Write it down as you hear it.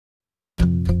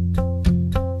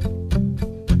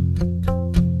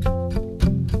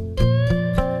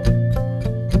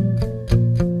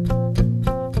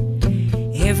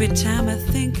Every time I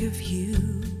think of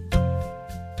you,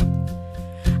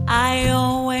 I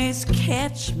always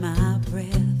catch my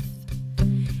breath,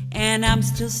 and I'm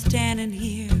still standing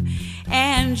here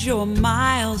and you're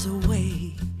miles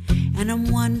away, and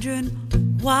I'm wondering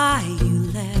why you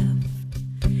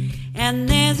left. And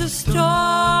there's a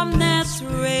storm that's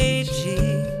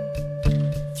raging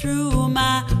through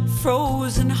my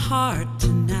frozen heart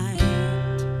tonight.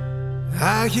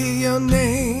 I hear your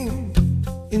name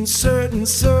in certain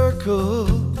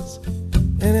circles,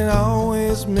 and it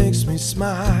always makes me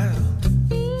smile.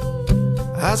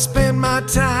 I spend my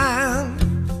time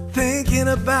thinking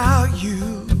about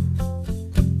you,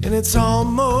 and it's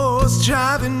almost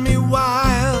driving me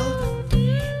wild.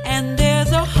 And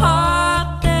there's a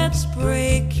heart that's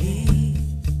breaking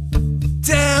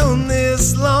down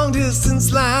this long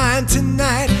distance line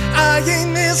tonight. I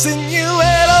ain't missing you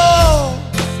at all.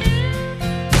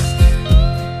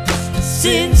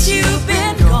 Since you've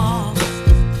been gone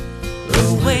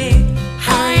away,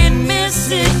 I ain't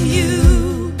missing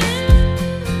you.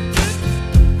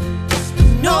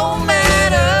 No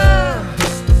matter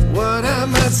what I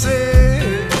might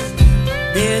say,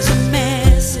 there's a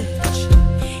message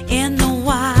in the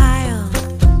wild,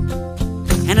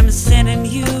 and I'm sending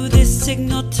you this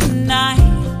signal tonight.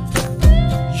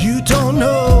 You don't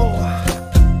know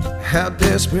how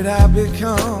desperate I've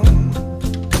become,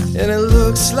 and it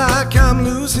looks like I'm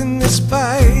losing this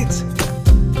fight.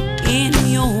 In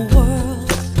your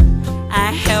world,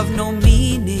 I have no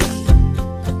meaning,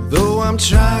 though I'm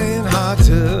trying hard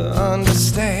to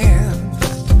understand.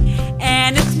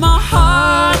 And it's my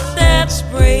heart that's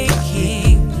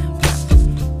breaking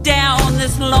down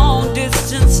this long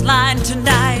distance line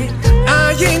tonight.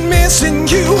 I ain't missing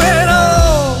you at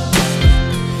all.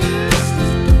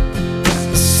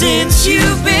 Since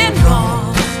you've been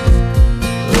gone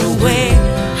away,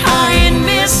 I ain't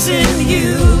missing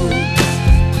you.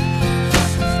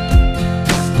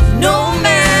 No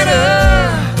matter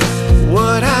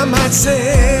what I might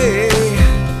say.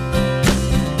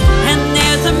 And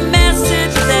there's a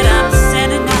message that I'm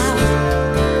sending out,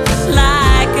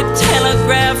 like a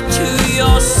telegraph to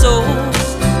your soul.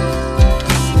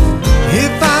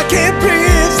 If I can't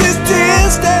bridge this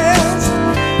distance,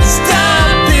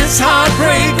 stop this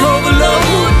heartbreak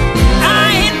overload, I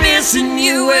ain't missing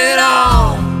you at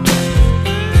all.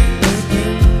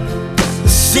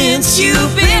 Since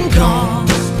you've been gone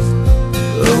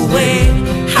away,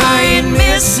 I ain't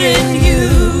missing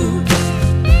you.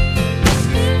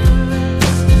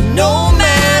 No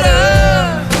matter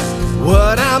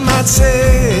what I might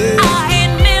say, I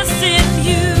ain't missing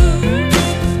you.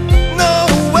 no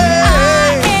way.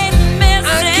 I ain't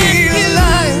missing I keep you.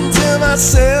 lying to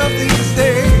myself these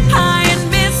days, I ain't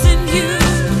missing you.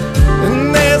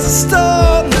 and there's a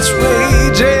storm that's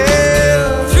raging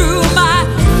Through my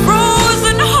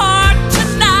frozen heart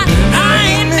tonight, I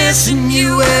ain't missing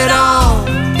you at all.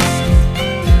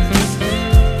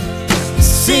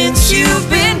 Since you've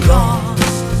been gone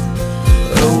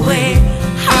away,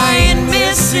 I ain't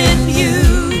missing you.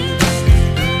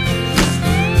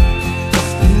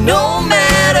 No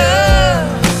matter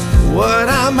what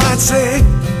I might say.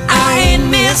 I ain't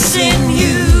missing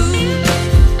you.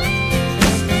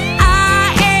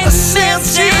 I ain't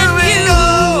missing you.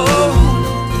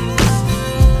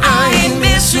 I ain't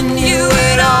missing you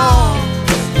at all.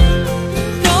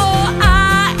 No,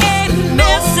 I ain't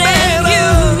missing you.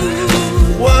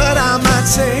 What I might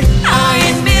say, I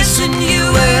ain't missing you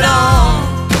at all.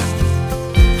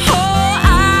 Oh,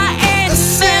 I ain't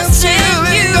missing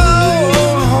you.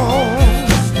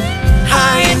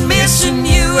 I ain't missing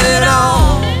you at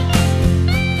all.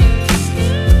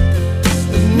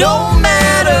 No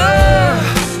matter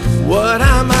what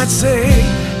I might say.